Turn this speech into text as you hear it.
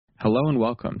Hello and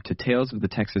welcome to Tales of the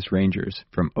Texas Rangers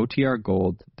from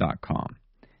OTRGold.com.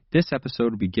 This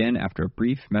episode will begin after a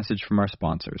brief message from our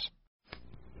sponsors.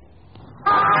 Tales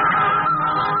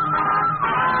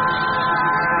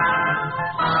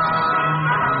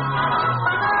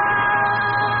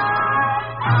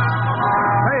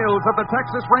of the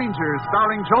Texas Rangers,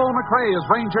 starring Joel McCrea as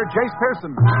Ranger Jace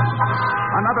Pearson.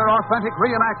 Another authentic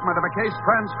reenactment of a case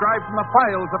transcribed from the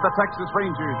files of the Texas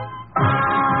Rangers.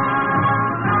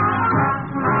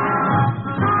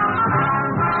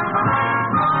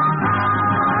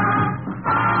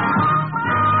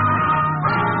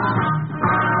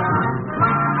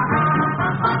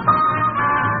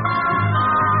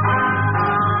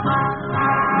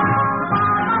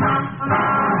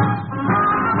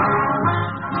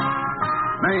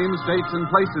 Names, dates, and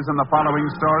places in the following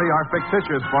story are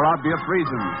fictitious for obvious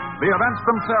reasons. The events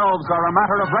themselves are a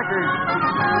matter of record.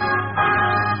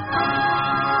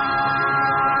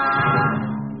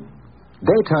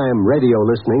 Daytime radio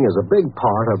listening is a big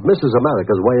part of Mrs.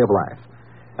 America's way of life.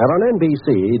 And on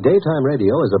NBC, daytime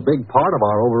radio is a big part of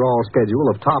our overall schedule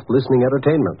of top listening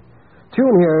entertainment.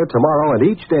 Tune here tomorrow and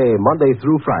each day, Monday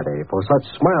through Friday, for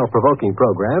such smile-provoking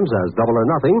programs as Double or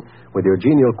Nothing with your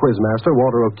genial quizmaster,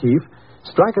 Walter O'Keefe,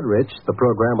 Strike It Rich, the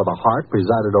program of the heart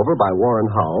presided over by Warren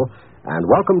Hull, and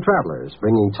Welcome Travelers,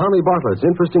 bringing Tommy Bartlett's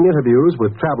interesting interviews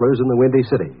with travelers in the Windy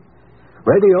City.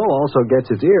 Radio also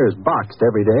gets its ears boxed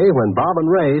every day when Bob and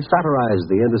Ray satirize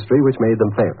the industry which made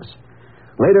them famous.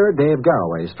 Later, Dave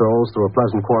Garroway strolls through a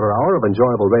pleasant quarter hour of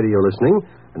enjoyable radio listening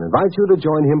and invites you to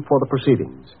join him for the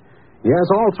proceedings. Yes,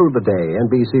 all through the day,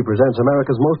 NBC presents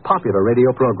America's most popular radio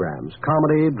programs: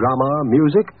 comedy, drama,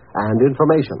 music, and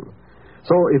information.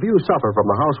 So if you suffer from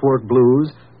the housework blues,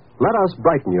 let us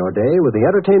brighten your day with the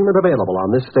entertainment available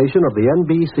on this station of the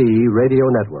NBC Radio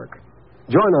Network.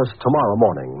 Join us tomorrow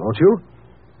morning, won't you?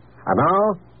 And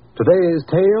now, today's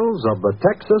Tales of the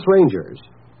Texas Rangers.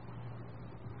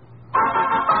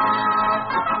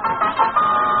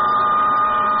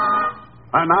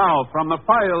 And now, from the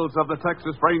files of the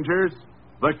Texas Rangers,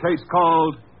 the case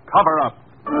called Cover Up.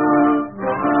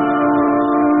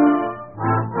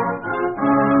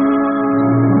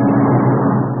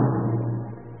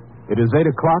 It is 8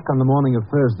 o'clock on the morning of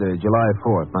Thursday, July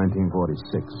 4th,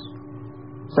 1946.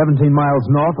 17 miles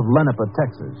north of Lenepa,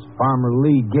 Texas, farmer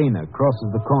Lee Gaynor crosses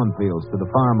the cornfields to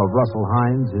the farm of Russell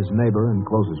Hines, his neighbor and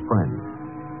closest friend.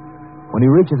 When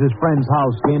he reaches his friend's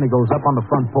house, Gaynor goes up on the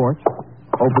front porch,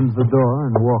 opens the door,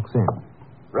 and walks in.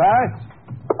 Russ?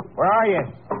 Where are you?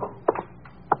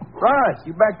 Russ,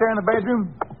 you back there in the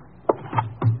bedroom?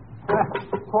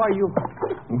 Who are you?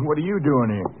 What are you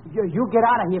doing here? You get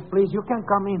out of here, please. You can't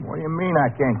come in. What do you mean I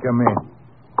can't come in?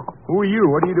 Who are you?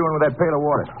 What are you doing with that pail of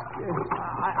water?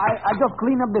 I just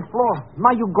clean up the floor.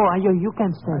 Now you go. You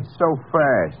can't stay. So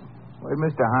fast. Where's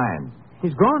Mr. Hines?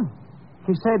 He's gone.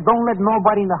 He said, don't let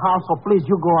nobody in the house, so please,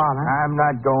 you go out, huh? I'm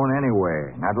not going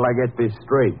anywhere. Not till I get this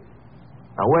straight.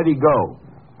 Now, where'd he go?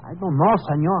 I don't know,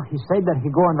 senor. He said that he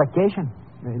go on vacation.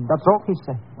 That's all he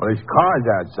said. Well, his car's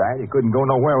outside. He couldn't go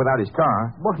nowhere without his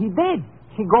car. But he did.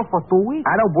 He go for 2 weeks.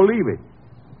 I don't believe it.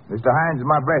 Mr. Hines is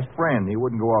my best friend. He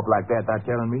wouldn't go off like that without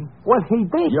telling me. Well, he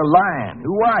did. You're lying.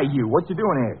 Who are you? What you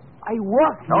doing here? I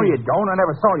work here. No, you don't. I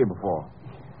never saw you before.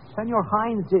 Senor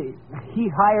Hines, he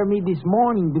hired me this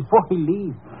morning before he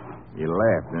leave. You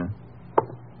left, huh?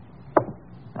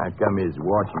 How come his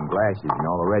watch and glasses and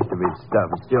all the rest of his stuff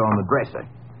is still on the dresser?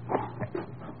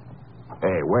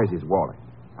 Hey, where's his wallet?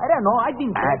 I don't know. I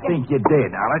didn't I take think you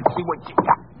did. Now, let's see what you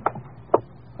got.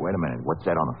 Wait a minute. What's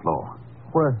that on the floor?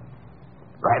 Where?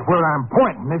 Right where I'm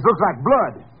pointing. This looks like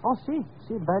blood. Oh, see,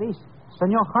 that is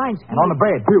Senor Hines. And on the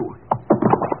bed, too.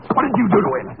 What did you do to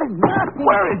him? Nothing.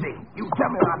 Where is he? You tell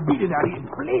me or I'll beat it out of you.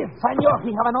 Please, senor, he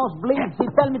have a nosebleed. He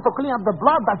tell me to clean up the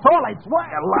blood. That's all, I swear.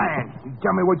 You're lying. You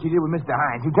tell me what you did with Mr.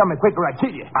 Hines. You tell me quick or I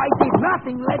kill you. I did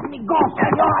nothing. Let me go,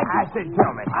 senor. I said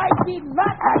tell me. I did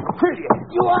not. I'll kill you.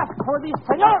 You asked for this,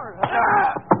 senor.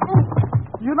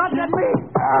 You not get me.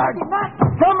 I did not.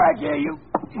 Come back here, you.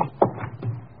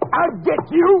 I'll get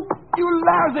you, you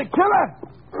lousy killer.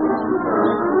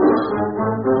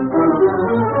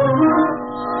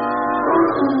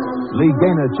 Lee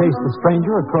Gaynor chased the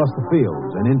stranger across the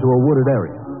fields and into a wooded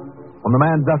area. When the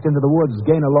man ducked into the woods,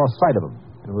 Gaynor lost sight of him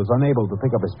and was unable to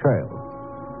pick up his trail.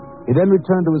 He then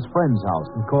returned to his friend's house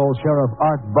and called Sheriff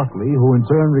Art Buckley, who in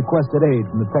turn requested aid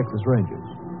from the Texas Rangers.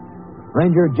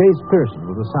 Ranger Jace Pearson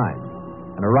was assigned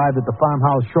and arrived at the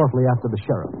farmhouse shortly after the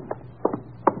sheriff.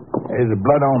 There's the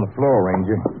blood on the floor,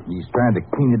 Ranger. He's trying to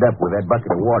clean it up with that bucket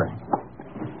of water.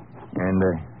 And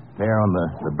there on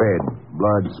the bed,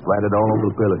 blood splattered all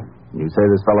over the pillow. You say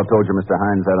this fellow told you Mr.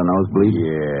 Hines had a nosebleed?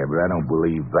 Yeah, but I don't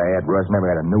believe that. Russ never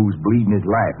had a nosebleed in his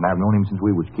life, and I've known him since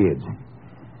we was kids.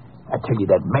 I tell you,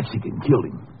 that Mexican killed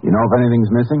him. You know if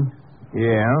anything's missing?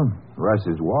 Yeah,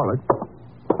 Russ's wallet.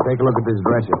 Take a look at this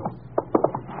dresser.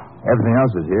 Everything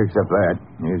else is here except that.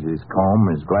 Here's his comb,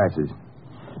 his glasses.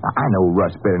 I know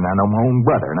Russ better than I know my own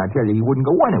brother, and I tell you, he wouldn't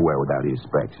go anywhere without his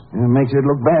specs. It makes it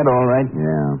look bad, all right.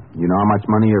 Yeah. You know how much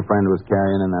money your friend was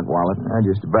carrying in that wallet?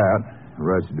 Just about.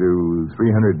 Russ drew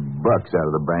 $300 out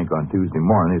of the bank on Tuesday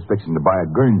morning. He's fixing to buy a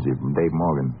Guernsey from Dave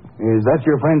Morgan. Is that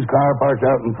your friend's car parked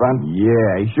out in front?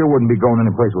 Yeah, he sure wouldn't be going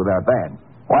any place without that.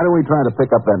 Why do we try to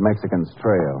pick up that Mexican's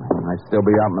trail? He might still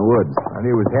be out in the woods. Well,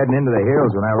 he was heading into the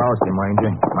hills when I lost him,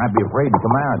 Ranger. Might be afraid to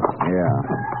come out. Yeah.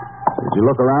 Did you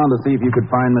look around to see if you could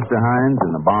find Mr. Hines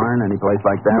in the barn, any place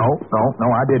like that? No,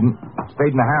 I didn't.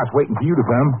 Stayed in the house waiting for you to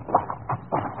come.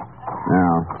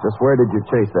 Now, just where did you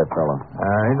chase that fellow?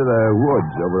 Into the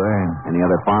woods over there. Any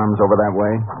other farms over that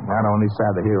way? Not on this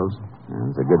side of the hills.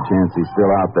 There's a good chance he's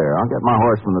still out there. I'll get my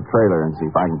horse from the trailer and see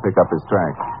if I can pick up his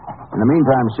tracks. In the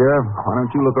meantime, Sheriff, why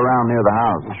don't you look around near the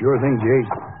house? Sure thing,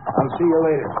 Jace. I'll see you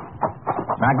later.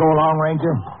 Now go along,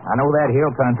 Ranger. I know that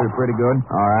hill country pretty good.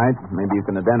 All right. Maybe you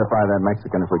can identify that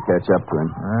Mexican if we catch up to him.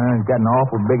 He's got an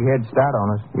awful big head start on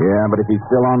us. Yeah, but if he's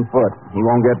still on foot, he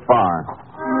won't get far.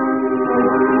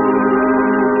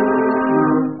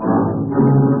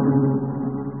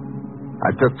 I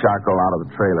took Charcoal out of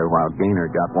the trailer while Gaynor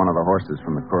got one of the horses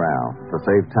from the corral. To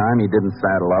save time, he didn't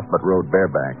saddle up but rode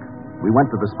bareback. We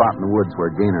went to the spot in the woods where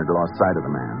Gaynor lost sight of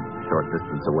the man. A short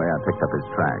distance away, I picked up his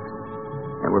tracks.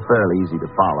 They were fairly easy to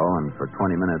follow, and for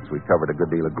 20 minutes we covered a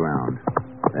good deal of ground.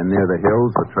 Then near the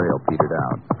hills, the trail petered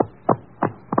out.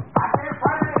 I can't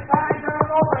find any signs of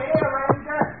them over here,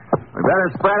 Ranger. We better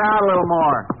spread out a little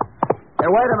more. Hey,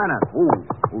 wait a minute.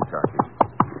 Ooh, Sharky.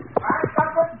 Find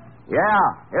something? Yeah,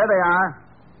 here they are.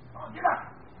 Oh, get up.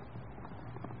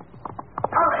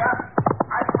 Hurry up.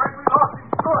 I'm afraid we lost him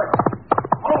good.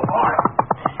 Oh, boy.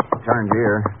 Turn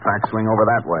gear. Track swing over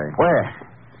that way. Where?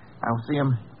 I don't see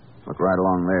him. Look right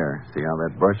along there. See how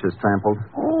that brush is trampled?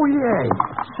 Oh, yeah.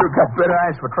 Sure got better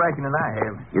eyes for tracking than I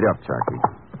have. Get up, Sharky.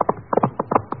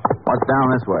 What's down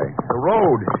this way? The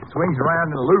road swings around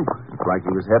in a loop. Looks like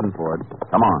he was heading for it.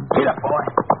 Come on. Get up, boy.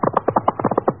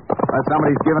 Well,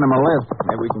 somebody's giving him a lift.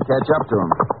 Maybe we can catch up to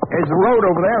him. There's a road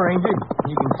over there, Ranger.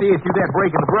 You can see it through that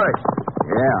break in the brush.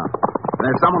 Yeah. And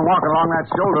there's someone walking along that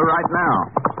shoulder right now.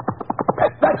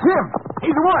 That's him.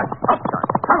 He's the one. Up,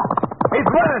 Charlie. Come on. He's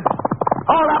running.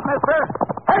 Hold up, mister.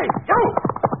 Hey, you.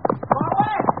 Go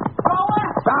away. Go away.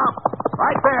 Stop.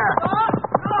 Right there.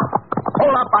 No.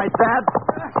 Hold up, I said.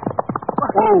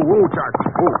 Whoa, Charlie.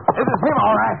 Whoa. This is him,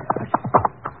 all right.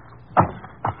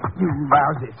 You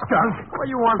lousy skunk. What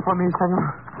do you want from me, senor?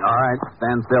 All right.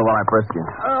 Stand still while I frisk you.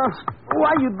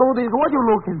 Why you do this? What you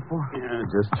looking for? Yeah,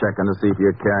 just checking to see if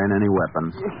you're carrying any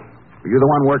weapons. Were you the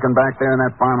one working back there in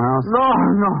that farmhouse? No.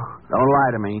 Don't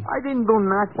lie to me. I didn't do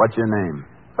nothing. What's your name?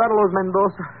 Carlos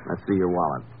Mendoza. Let's see your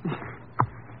wallet.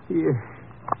 Here.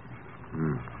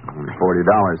 Only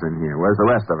 $40 in here. Where's the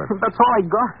rest of it? That's all I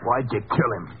got. Why'd you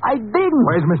kill him? I didn't.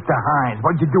 Where's Mr. Hines?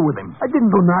 What'd you do with him? I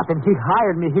didn't do nothing. He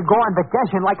hired me. He go on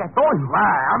vacation like I told you.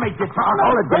 Lie. I'll make you talk.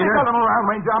 Hold it, Don't Gaynor. tell him around,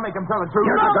 Ranger. I'll make him tell the truth.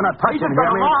 You're not going to touch He's him, just hear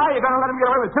gonna me? lie. You're going to let him get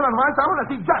away with killing once. I want to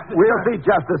see justice. We'll see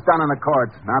justice done in the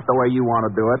courts, not the way you want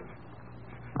to do it.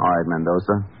 All right,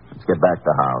 Mendoza. Let's get back to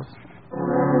the house.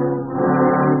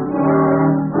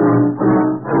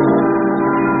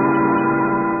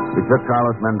 We took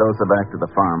Carlos Mendoza back to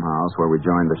the farmhouse where we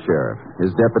joined the sheriff.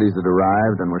 His deputies had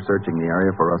arrived and were searching the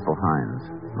area for Russell Hines.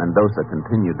 Mendoza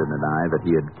continued to deny that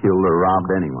he had killed or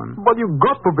robbed anyone. But you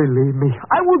got to believe me.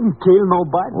 I wouldn't kill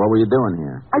nobody. What were you doing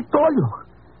here? I told you.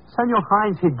 Senor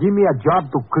Hines, he give me a job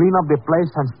to clean up the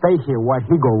place and stay here while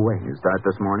he go away. You start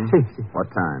this morning? Si.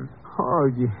 What time? Oh,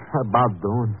 yeah, about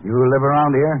dawn. You live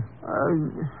around here?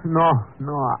 No.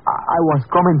 I was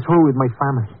coming through with my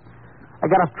family. I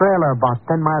got a trailer about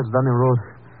 10 miles down the road.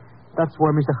 That's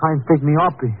where Mr. Hines picked me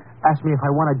up. He asked me if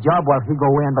I want a job while he go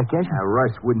away on vacation.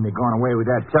 Russ wouldn't have gone away with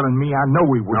that telling me. I know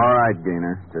he wouldn't. All right,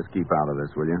 Gaynor. Just keep out of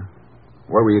this, will you?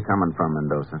 Where were you coming from,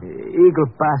 Mendoza? Eagle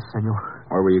Pass, senor.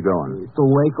 Where were you going? To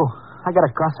Waco. I got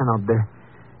a cousin up there.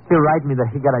 He write me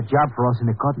that he got a job for us in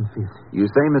the cotton field. You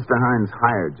say Mr. Hines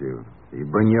hired you. Did he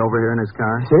bring you over here in his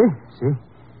car? See?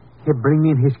 He bring me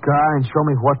in his car and show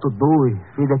me what to do.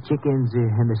 Feed the chickens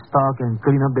and the stock and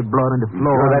clean up the blood on the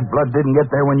floor. Sure that blood didn't get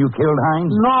there when you killed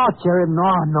Hines? No, Cherry,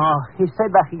 no. He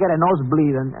said that he got a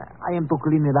nosebleed and I am to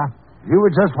clean it up. You were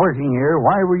just working here.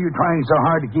 Why were you trying so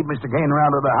hard to keep Mr. Gaynor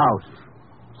out of the house?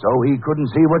 So he couldn't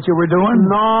see what you were doing?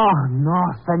 No,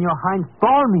 Senor Hines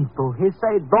told me to. He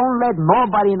said, don't let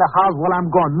nobody in the house while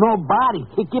I'm gone. Nobody.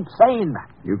 He keeps saying that.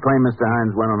 You claim Mr.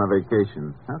 Hines went on a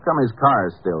vacation. How come his car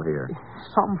is still here?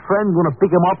 Some friend gonna pick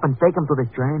him up and take him to the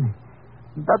train.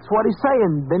 That's what he's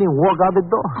saying. Then he walk out the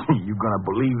door. You gonna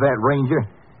believe that, Ranger?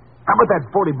 How about that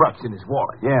 $40 in his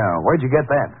wallet? Yeah, where'd you get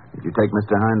that? Did you take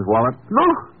Mr. Hines' wallet? No,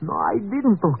 I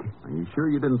didn't take it. Are you sure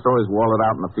you didn't throw his wallet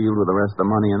out in the field with the rest of the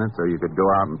money in it so you could go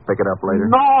out and pick it up later?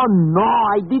 No,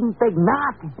 I didn't take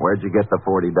nothing. Where'd you get the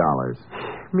 $40?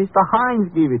 Mr.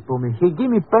 Hines gave it to me. He gave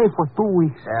me pay for 2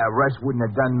 weeks. Russ wouldn't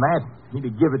have done that.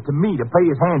 He'd have give it to me to pay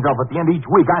his hands off at the end of each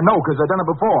week. I know, because I've done it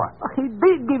before. He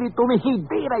did give it to me. He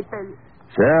did, I tell you.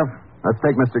 Sheriff, let's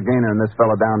take Mr. Gaynor and this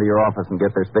fellow down to your office and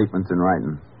get their statements in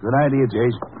writing. Good idea,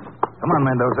 Jace. Come on,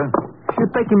 Mendoza. You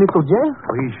taking me to jail?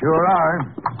 We sure are.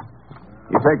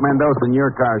 You take Mendoza in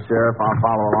your car, Sheriff. I'll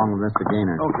follow along with Mr.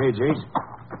 Gaynor. Okay, Jace.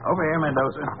 Over here,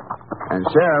 Mendoza. And,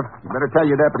 Sheriff, you better tell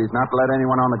your deputies not to let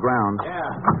anyone on the ground.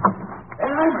 Yeah.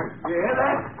 Hey, Reimer, you hear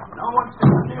that? No one's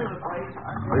sitting near the place.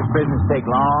 Will this business take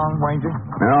long, Ranger?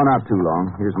 No, not too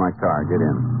long. Here's my car. Get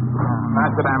in.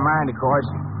 Not that I mind, of course.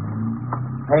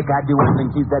 Heck, I'd do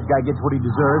anything to see if that guy gets what he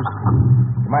deserves.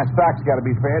 My stock's got to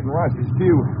be fed, and Russ's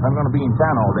too. I'm going to be in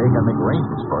town all day. Got to make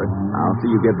arrangements for it. I'll see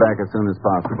you get back as soon as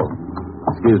possible.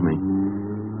 Excuse me.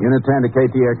 Unit 10 to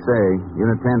KTXA.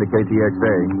 Unit 10 to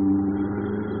KTXA.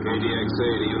 KTXA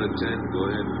to Unit 10. Go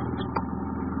ahead.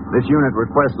 This unit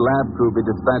requests lab crew be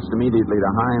dispatched immediately to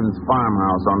Hines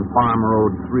Farmhouse on Farm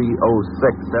Road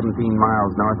 306, 17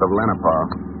 miles north of Lenapaw.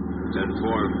 10-4.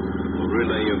 We'll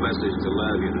relay your message to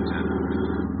Lab Unit 10.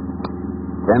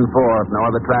 10-4. No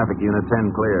other traffic. Unit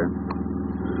 10 clear.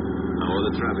 No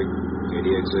other traffic.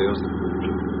 KTXA Austin.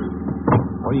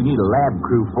 What do you need a lab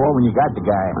crew for when you got the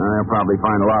guy? They'll probably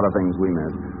find a lot of things we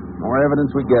missed. More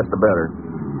evidence we get, the better.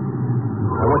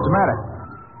 What's the matter?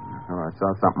 Oh, I saw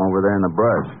something over there in the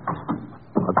brush.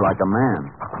 Looked like a man.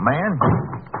 A man?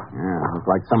 Yeah, looked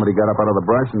like somebody got up out of the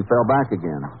brush and fell back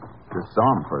again. Just saw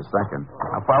him for a second.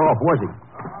 How far off was he?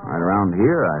 Right around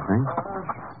here, I think.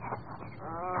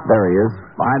 There he is,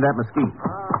 behind that mesquite.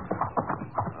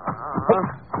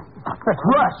 That's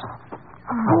Russ.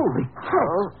 Holy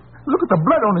cow. Look at the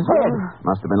blood on his head.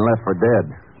 Must have been left for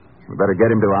dead. We better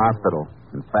get him to a hospital,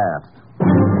 and fast.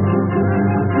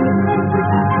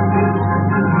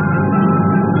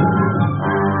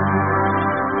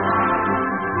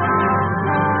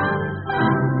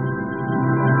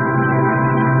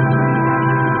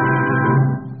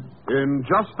 In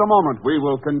just a moment, we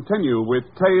will continue with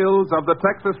Tales of the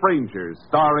Texas Rangers,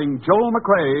 starring Joel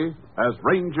McCrea as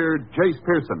Ranger Jace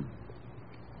Pearson.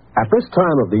 At this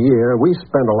time of the year, we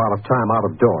spend a lot of time out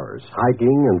of doors,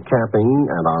 hiking and camping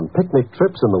and on picnic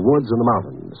trips in the woods and the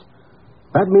mountains.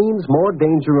 That means more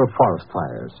danger of forest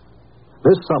fires.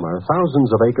 This summer,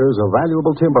 thousands of acres of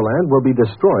valuable timberland will be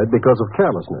destroyed because of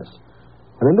carelessness.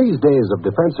 And in these days of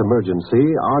defense emergency,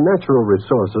 our natural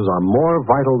resources are more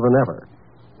vital than ever.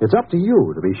 It's up to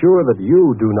you to be sure that you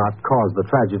do not cause the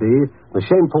tragedy, the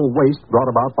shameful waste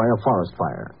brought about by a forest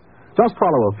fire. Just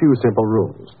follow a few simple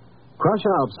rules. Crush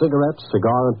out cigarettes,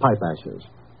 cigar, and pipe ashes.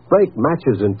 Break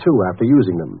matches in two after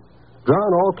using them.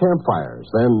 Drown all campfires,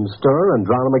 then stir and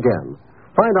drown them again.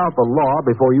 Find out the law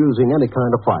before using any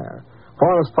kind of fire.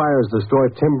 Forest fires destroy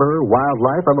timber,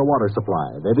 wildlife, and the water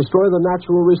supply. They destroy the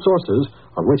natural resources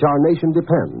on which our nation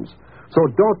depends. So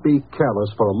don't be careless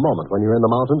for a moment when you're in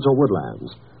the mountains or woodlands.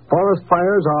 Forest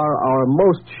fires are our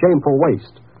most shameful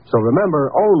waste. So remember,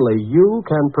 only you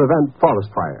can prevent forest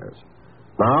fires.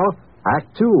 Now,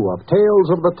 Act 2 of Tales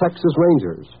of the Texas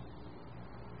Rangers.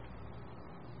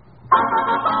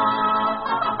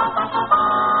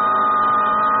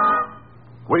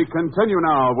 We continue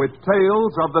now with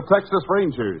Tales of the Texas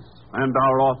Rangers and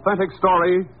our authentic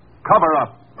story, Cover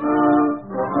Up.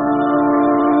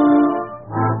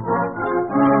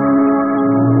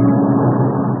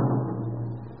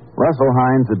 Russell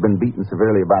Hines had been beaten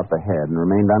severely about the head and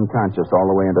remained unconscious all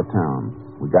the way into town.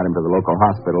 We got him to the local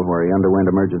hospital where he underwent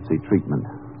emergency treatment.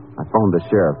 I phoned the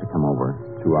sheriff to come over.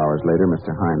 2 hours later,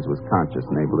 Mr. Hines was conscious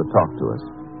and able to talk to us.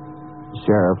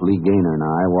 Sheriff Lee Gaynor and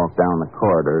I walked down the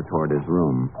corridor toward his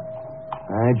room.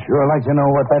 I'd sure like to know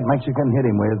what that Mexican hit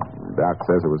him with. The doc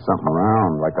says it was something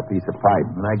round, like a piece of pipe.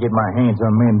 When I get my hands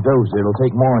on Mendoza, it'll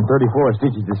take more than 34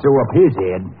 stitches to sew up his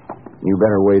head. You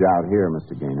better wait out here,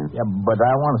 Mr. Gaynor. Yeah, but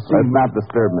I want to see... Let's not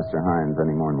disturb Mr. Hines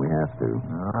any more than we have to.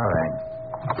 All right.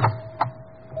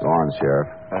 Go on, Sheriff.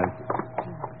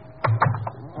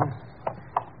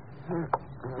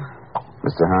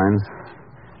 Mr. Hines?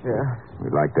 Yeah?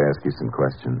 We'd like to ask you some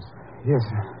questions. Yes,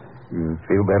 sir. You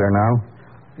feel better now?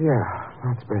 Yeah,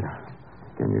 That's better.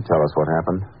 Can you tell us what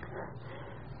happened?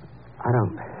 I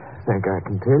don't think I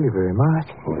can tell you very much.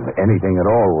 Anything at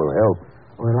all will help.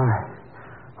 Well,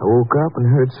 I woke up and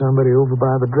heard somebody over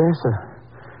by the dresser.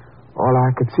 All I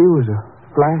could see was a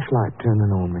flashlight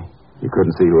turning on me. You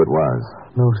couldn't see who it was?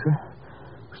 No, sir.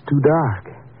 It was too dark.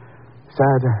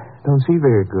 Besides, I don't see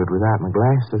very good without my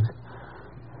glasses.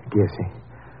 I guess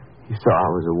he saw I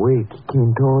was awake. He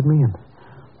came toward me and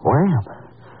wham!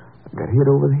 I got hit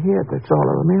over the head. That's all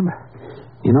I remember.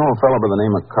 You know a fellow by the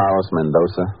name of Carlos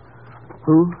Mendoza?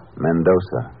 Who?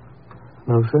 Mendoza.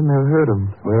 No, sir. Never heard of him.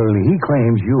 Well, he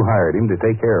claims you hired him to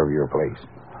take care of your place.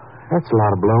 That's a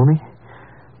lot of baloney.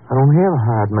 I don't have a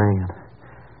hired man.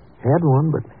 Had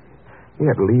one, but he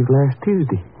had to leave last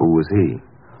Tuesday. Who was he?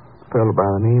 A fellow by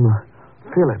the name of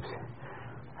Phillips.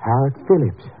 Howard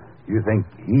Phillips. You think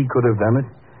he could have done it?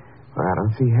 Well, I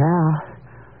don't see how.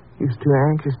 He was too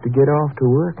anxious to get off to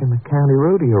work in the county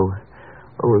rodeo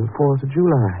over the 4th of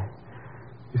July.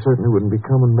 He certainly wouldn't be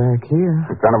coming back here.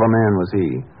 What kind of a man was he?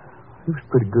 He was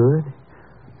pretty good.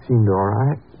 Seemed all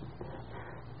right.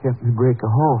 Helped me break a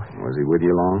horse. Was he with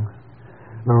you long?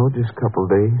 No, just a couple of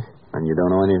days. And you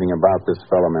don't know anything about this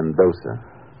fellow Mendoza?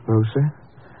 No, sir.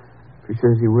 If he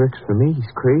says he works for me,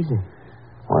 he's crazy.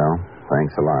 Well,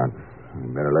 thanks a lot.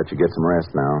 We better let you get some rest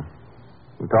now.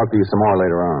 We'll talk to you some more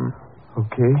later on.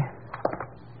 Okay.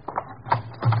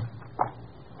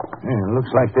 Yeah, it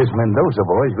looks like this Mendoza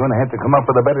boy's going to have to come up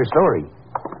with a better story.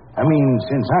 I mean,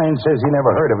 since Hines says he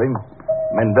never heard of him,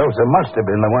 Mendoza must have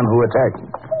been the one who attacked him.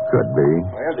 Could be.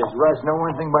 Well, does Russ know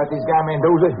anything about this guy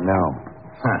Mendoza? No.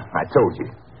 I told you.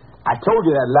 I told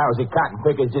you that lousy cotton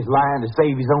picker's just lying to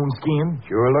save his own skin.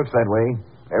 Sure looks that way.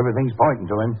 Everything's pointing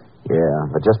to him. Yeah,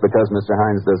 but just because Mr.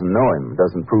 Hines doesn't know him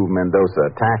doesn't prove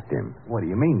Mendoza attacked him. What do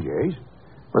you mean, Jace?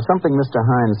 There's something Mr.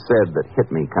 Hines said that hit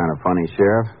me kind of funny,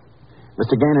 Sheriff.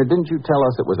 Mr. Gaynor, didn't you tell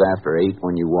us it was after 8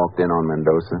 when you walked in on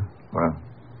Mendoza? Well,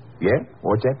 yeah?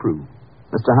 What's that prove?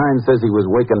 Mr. Hines says he was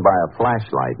wakened by a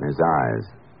flashlight in his eyes.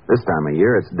 This time of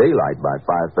year, it's daylight by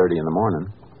 5:30 in the morning.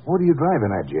 What are you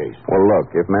driving at, Jace? Well,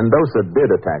 look, if Mendoza did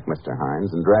attack Mr. Hines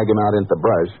and drag him out into the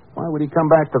brush, why would he come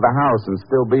back to the house and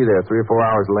still be there 3 or 4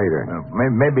 hours later?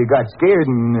 Maybe he got scared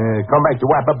and come back to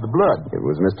wipe up the blood. It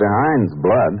was Mr. Hines'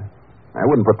 blood. I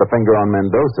wouldn't put the finger on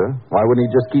Mendoza. Why wouldn't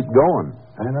he just keep going?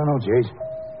 I don't know, Jace.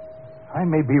 I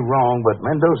may be wrong, but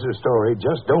Mendoza's story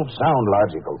just don't sound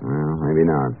logical. Well, maybe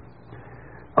not.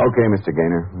 Okay, Mr.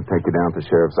 Gaynor. We'll take you down to the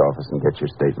sheriff's office and get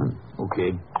your statement.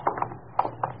 Okay.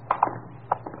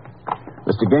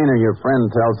 Mr. Gaynor, your friend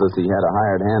tells us he had a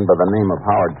hired hand by the name of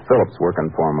Howard Phillips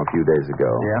working for him a few days ago.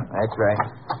 Yeah, that's right.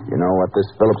 You know what this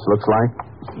Phillips looks like?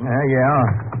 Yeah.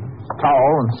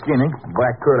 Tall and skinny,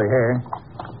 black curly hair.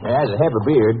 Yeah, has a heavy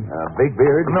beard. Big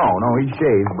beard? No, he's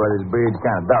shaved, but his beard's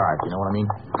kind of dark, you know what I mean?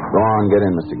 Go on, get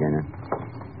in, Mr. Gaynor.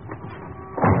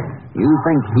 You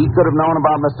think he could have known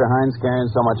about Mr. Hines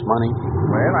carrying so much money?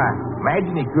 Well, I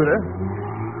imagine he could have.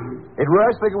 Did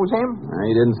Russ think it was him?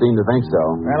 He didn't seem to think so.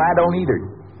 Well, I don't either.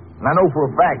 And I know for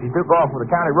a fact he took off for the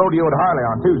county rodeo at Harley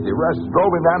on Tuesday. Russ drove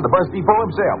him down to the bus depot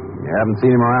himself. You haven't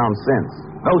seen him around since.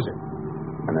 No, sir.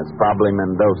 And it's probably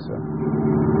Mendoza.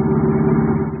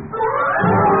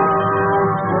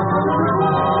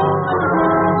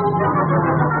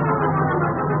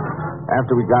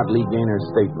 After we got Lee Gaynor's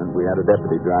statement, we had a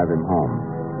deputy drive him home.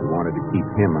 We wanted to keep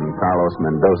him and Carlos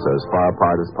Mendoza as far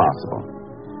apart as possible.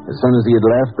 As soon as he had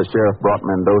left, the sheriff brought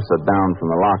Mendoza down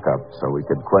from the lockup so we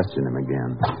could question him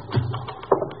again.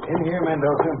 In here,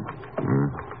 Mendoza.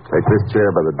 Take this chair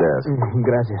by the desk.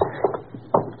 Gracias.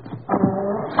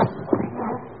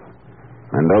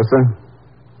 Mendoza,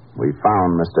 we found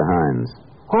Mr. Hines.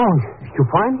 Oh, you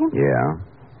find him? Yeah.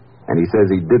 And he says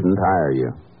he didn't hire you.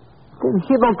 Then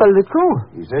he don't tell the truth.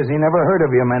 He says he never heard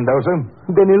of you, Mendoza.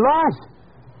 Then he lies.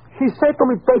 He said to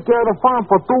me take care of the farm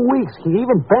for 2 weeks. He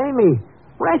even paid me.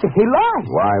 Rancher, he lies.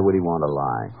 Why would he want to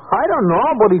lie? I don't know,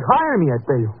 but he hired me, I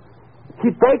tell you. He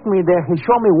take me there. He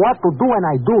show me what to do, and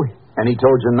I do it. And he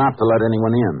told you not to let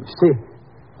anyone in. See.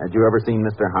 Had you ever seen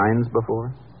Mr. Hines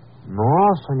before? No,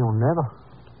 senor, never.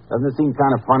 Doesn't it seem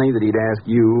kind of funny that he'd ask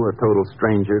you, a total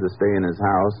stranger, to stay in his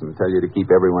house and tell you to keep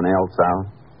everyone else out?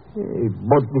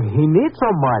 But he needs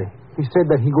somebody. He said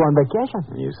that he go on vacation.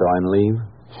 And you saw him leave?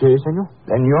 Si, senor.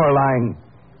 Then you're lying.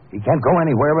 He can't go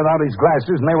anywhere without his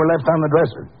glasses, and they were left on the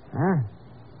dresser.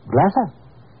 Glasses?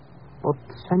 But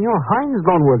senor, Hines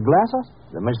don't wear glasses.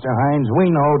 The Mr. Hines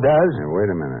we know does. Hey,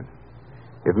 wait a minute.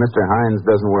 If Mr. Hines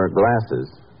doesn't wear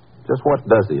glasses, just what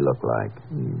does he look like?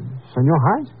 Senor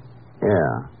Hines?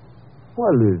 Yeah.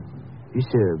 Well, he's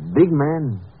a big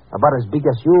man, about as big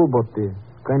as you, but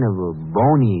kind of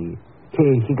bony.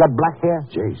 He got black hair.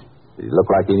 Jace, Did he look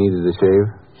like he needed a shave?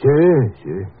 Sure.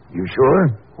 You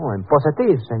sure? Oh, en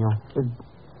positive, senor.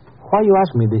 Why you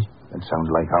ask me this? That sounds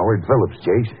like Howard Phillips,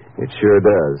 Jace. It sure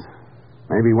does.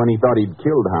 Maybe when he thought he'd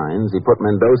killed Hines, he put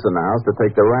Mendoza in the house to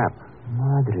take the rap.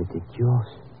 Madre de Dios.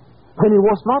 Then it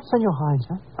was not Senor Hines,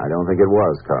 huh? I don't think it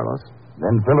was, Carlos.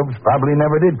 Then Phillips probably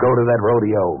never did go to that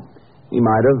rodeo. He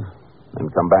might have, and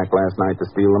come back last night to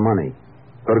steal the money.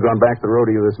 Could have gone back to the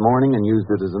rodeo this morning and used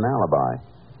it as an alibi.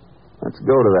 Let's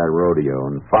go to that rodeo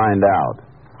and find out.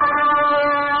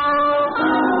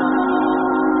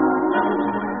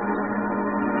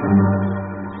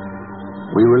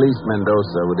 We released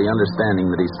Mendoza with the understanding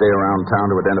that he stay around town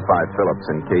to identify Phillips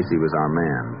in case he was our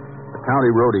man. The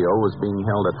county rodeo was being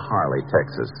held at Harley,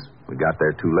 Texas. We got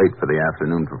there too late for the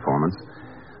afternoon performance.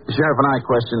 The sheriff and I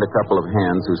questioned a couple of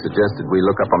hands who suggested we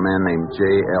look up a man named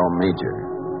J.L. Major.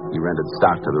 He rented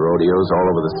stock to the rodeos all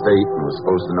over the state and was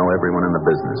supposed to know everyone in the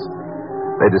business.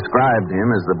 They described him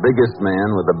as the biggest man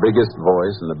with the biggest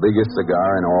voice and the biggest cigar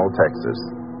in all Texas,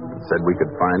 and said we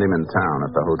could find him in town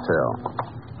at the hotel.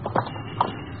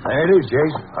 There it is,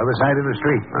 Jace. Other side of the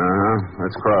street.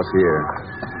 Let's cross here.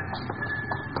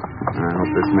 I hope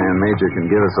this man Major can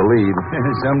give us a lead.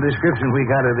 Some description we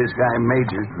got of this guy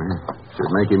Major.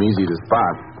 Should make him easy to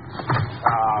spot.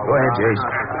 Go ahead, Jace.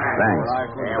 Thanks.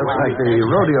 Looks like the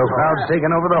rodeo crowd's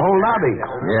taking over the whole lobby.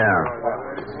 Yeah.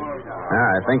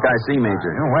 I think I see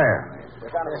Major. Where?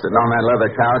 Sitting on that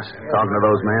leather couch, talking to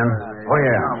those men. Oh,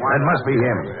 yeah. That must be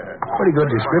him. Pretty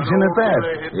good description at that.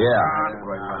 Yeah.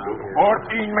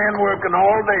 14 men working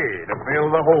all day to fill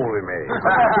the hole we made.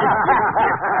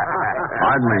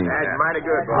 Pardon me. That's mighty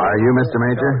good, boy. Are you Mr.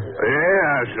 Major?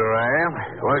 Yeah, sure I am.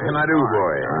 What can I do,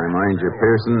 boy? I'm Ranger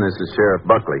Pearson. This is Sheriff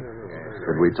Buckley.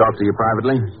 Could we talk to you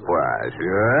privately? Why,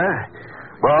 sure.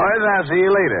 Boys, I'll see you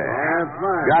later. That's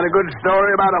fine. Got a good story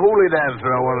about a hoolie dancer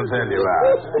I want to tell you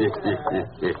about.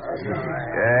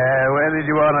 Where did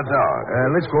you want to talk?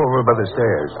 Let's go over by the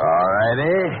stairs. All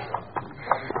righty.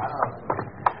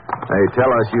 They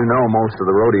tell us you know most of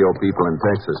the rodeo people in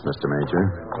Texas, Mr. Major.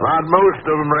 Not most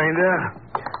of them, Ranger.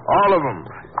 All of them.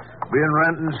 Been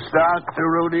renting stock to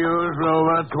rodeos for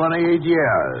over 28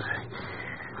 years.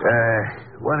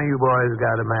 One of you boys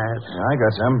got a match? I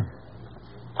got some.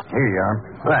 Here you are.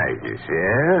 Thank you,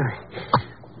 Sheriff.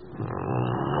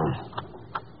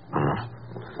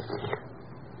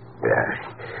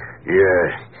 Yeah.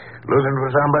 Looking for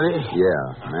somebody?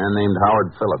 Yeah, a man named Howard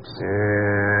Phillips.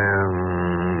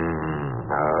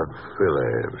 Howard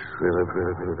Phillips. Phillips.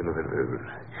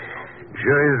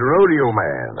 Sure is a rodeo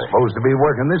man. Supposed to be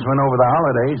working this one over the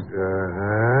holidays.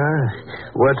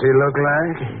 What's he look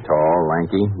like? Tall,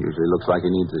 lanky. Usually looks like he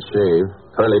needs a shave.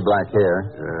 Curly black hair.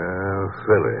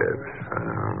 Phillips.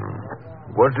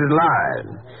 What's his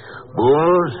line?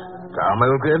 Bulls? Cow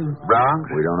milking? Bronx?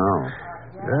 We don't know.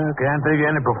 Can't think of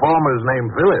any performers named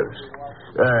Phillips.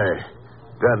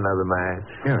 Got another match.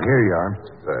 Here you are.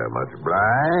 Much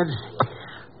obliged.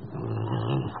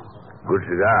 Good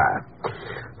cigar.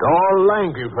 Tall,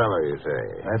 lanky fellow, you say?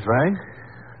 That's right.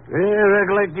 Yeah,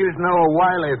 recollect you know a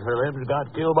Wiley Phillips got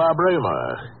killed by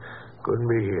Bramer. Couldn't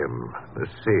be him.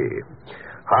 Let's see.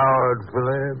 Howard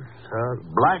Phillips,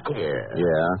 black hair.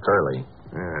 Yeah, curly.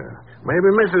 Yeah. Maybe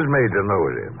Mrs. Major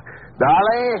knows him.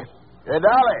 Dolly? Hey,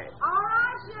 Dolly. All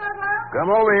right, sugar. Come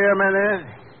over here a minute.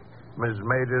 Mrs.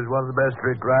 Major's one of the best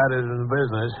trick riders in the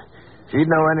business. She'd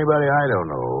know anybody I don't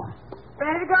know.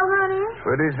 Ready to go, honey?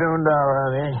 Pretty soon, Doll,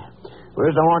 honey.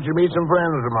 First, I want you to meet some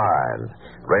friends of mine.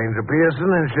 Ranger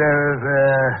Pearson and Sheriff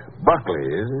Buckley,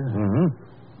 is it? Mm-hmm.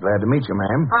 Glad to meet you,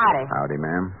 ma'am. Howdy. Howdy,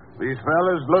 ma'am. These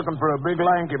fellas looking for a big,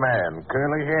 lanky man,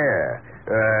 curly hair.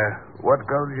 What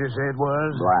color did you say it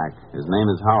was? Black. His name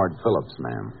is Howard Phillips,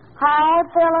 ma'am.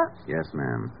 Howard Phillips? Yes,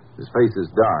 ma'am. His face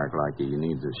is dark, like he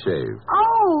needs a shave.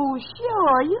 Oh,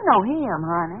 sure. You know him,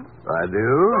 honey. I do?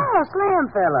 Yeah, Slim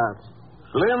Phillips.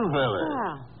 Slim Phillips?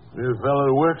 Yeah. This fellow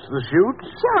who works the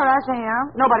chutes? Sure, that's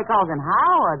him. Nobody calls him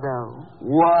Howard, though.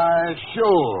 Why,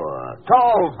 sure.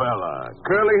 Tall fella.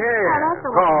 Curly hair. Oh, that's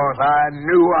the Of course, I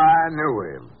knew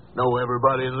him. Know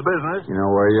everybody in the business. You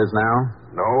know where he is now?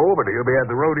 No, but he'll be at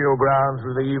the rodeo grounds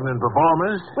for the evening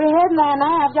performance. We're heading there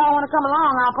now. If y'all want to come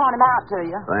along, I'll point him out to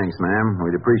you. Thanks, ma'am.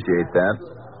 We'd appreciate that.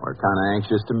 We're kind of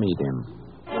anxious to meet him.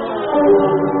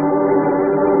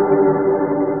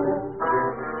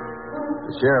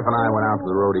 The sheriff and I went out to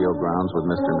the rodeo grounds with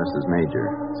Mr. and Mrs. Major.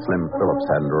 Slim Phillips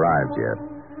hadn't arrived yet.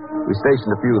 We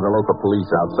stationed a few of the local police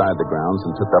outside the grounds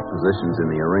and took up positions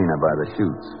in the arena by the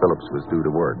chutes. Phillips was due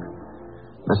to work.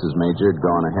 Mrs. Major had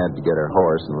gone ahead to get her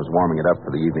horse and was warming it up for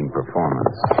the evening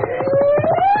performance.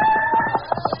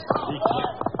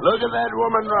 Look at that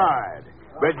woman ride.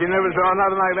 Bet you never saw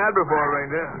nothing like that before,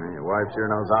 Ranger. Your wife sure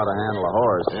knows how to handle a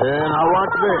horse. Yeah, now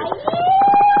watch this.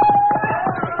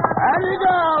 How you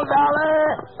go,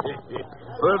 Dolly?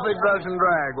 Perfect brush and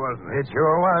drag, wasn't it? It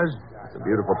sure was. It's a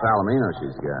beautiful Palomino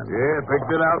she's got. Yeah, picked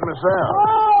it out myself.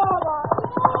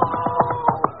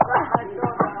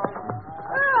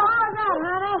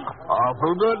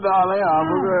 Awful good, Dolly.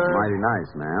 Awful good. Mighty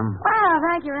nice, ma'am. Well,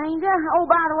 thank you, Ranger. Oh,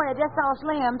 by the way, I just saw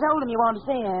Slim. Told him you wanted to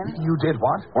see him. You did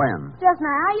what? When? Just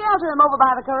now. I yelled to him over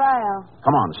by the corral.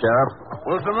 Come on, Sheriff.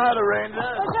 What's the matter, Ranger?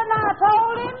 Well, shouldn't I have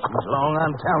told him? He's long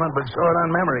on talent, but short on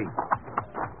memory.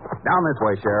 Down this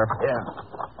way, Sheriff. Yeah.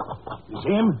 You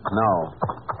see him? No.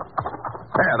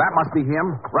 There, that must be him.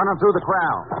 Running through the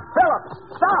crowd. Phillips,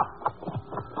 stop!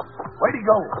 Where'd he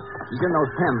go? He's in those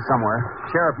pens somewhere.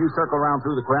 Sheriff, you circle around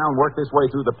through the crowd and work this way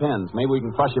through the pens. Maybe we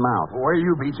can flush him out. Where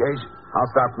you be, Chase? I'll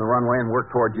start from the runway and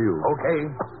work toward you. Okay.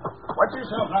 Watch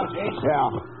yourself now, Chase. Yeah.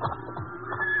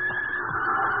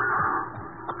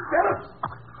 Phillips!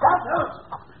 Stop, Phillips!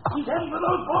 He's heading for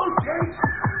those bulls, Chase!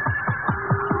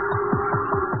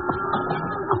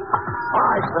 All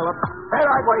right, Phillips. Stay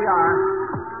right where you are.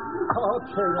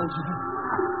 Okay, Ranger.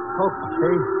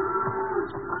 Okay.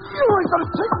 You ain't gonna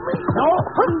take me. No.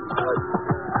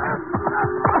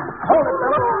 Hold it,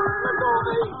 Phillips. Let go of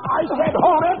me. I said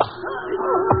hold it.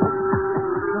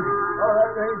 All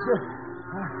right, Ranger.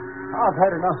 I've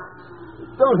had enough.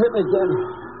 Don't hit me again.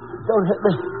 Don't hit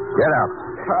me. Get up.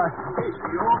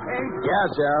 You okay? Yeah,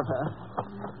 Sheriff.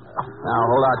 Now,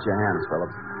 hold out your hands,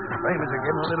 Phillips. Framers are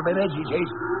getting a little bit edgy,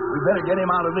 Chase. We better get him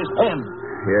out of this pen.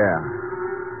 Yeah.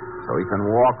 So he can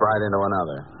walk right into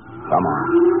another. Come on.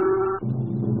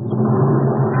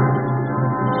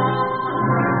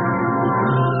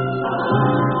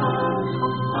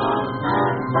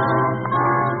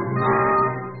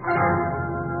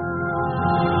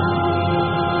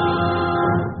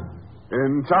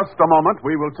 In just a moment,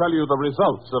 we will tell you the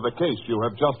results of the case you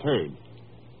have just heard.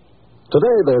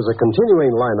 Today, there's a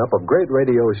continuing lineup of great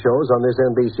radio shows on this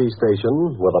NBC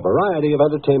station with a variety of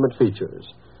entertainment features.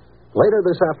 Later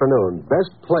this afternoon,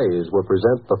 Best Plays will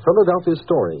present The Philadelphia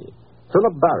Story,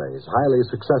 Philip Barry's highly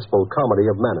successful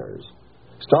comedy of manners.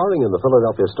 Starring in The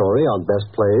Philadelphia Story on Best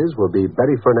Plays will be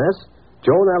Betty Furness,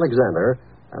 Joan Alexander,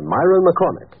 and Myron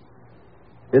McCormick.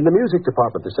 In the music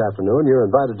department this afternoon, you're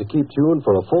invited to keep tuned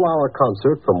for a full-hour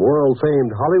concert from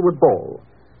world-famed Hollywood Bowl.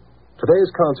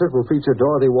 Today's concert will feature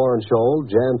Dorothy Warren Scholl,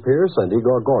 Jan Pierce, and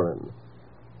Igor Gorin.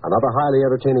 Another highly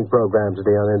entertaining program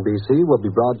today on NBC will be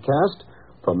broadcast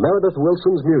from Meredith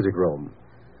Wilson's Music Room.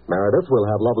 Meredith will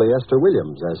have lovely Esther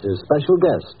Williams as his special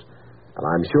guest, and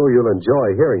I'm sure you'll enjoy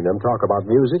hearing them talk about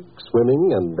music,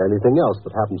 swimming, and anything else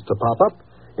that happens to pop up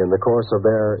in the course of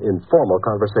their informal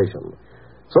conversation.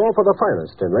 So for the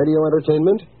finest in radio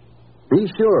entertainment, be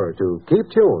sure to keep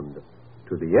tuned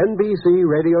to the NBC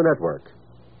Radio Network.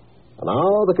 And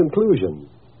now the conclusion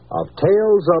of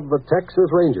Tales of the Texas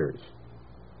Rangers.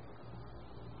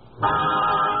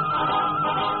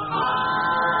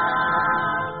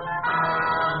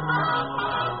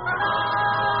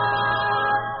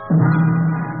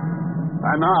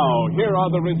 And now, here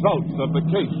are the results of the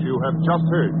case you have just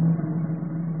heard.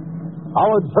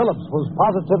 Howard Phillips was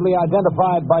positively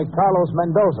identified by Carlos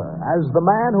Mendoza as the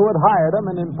man who had hired him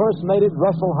and impersonated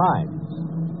Russell Hines.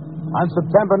 On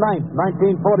September 9th,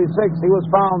 1946, he was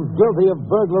found guilty of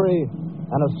burglary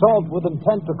and assault with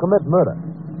intent to commit murder.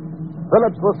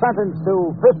 Phillips was sentenced to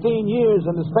 15 years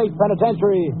in the state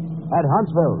penitentiary at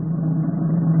Huntsville.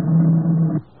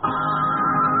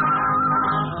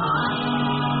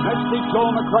 Next week,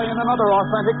 Joel McCrea in another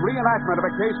authentic reenactment of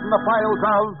a case from the files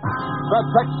of the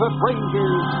Texas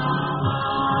Rangers.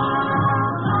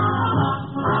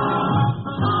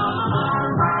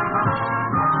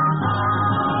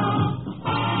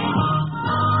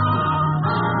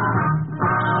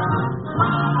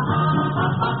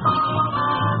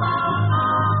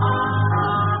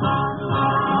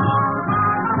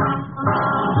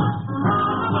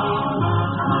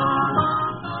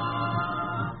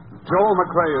 Joel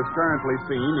McCrea is currently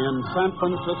seen in San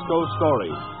Francisco Story,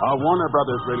 a Warner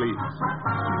Brothers release.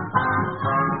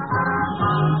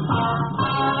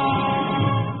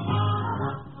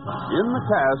 In the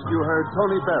cast, you heard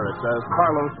Tony Barrett as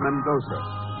Carlos Mendoza.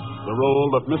 The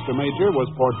role of Mr. Major was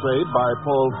portrayed by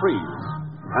Paul Frees,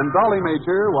 and Dolly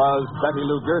Major was Betty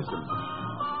Lou Gerson.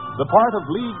 The part of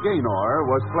Lee Gaynor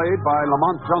was played by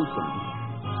Lamont Johnson.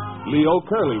 Leo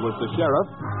Curley was the sheriff,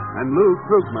 and Lou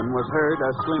Krugman was heard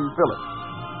as Slim Phillips.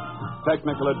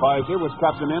 Technical advisor was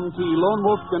Captain M.T. Lone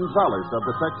Wolf Gonzalez of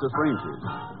the Texas Rangers.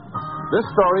 This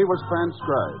story was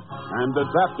transcribed and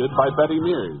adapted by Betty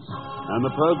Mears And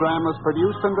the program was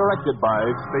produced and directed by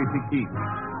Stacy Keach.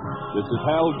 This is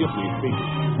Hal Gibney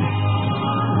speaking.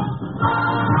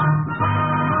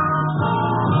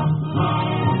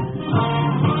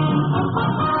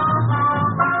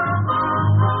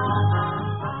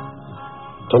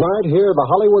 Tonight, hear the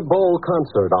Hollywood Bowl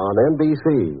concert on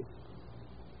NBC.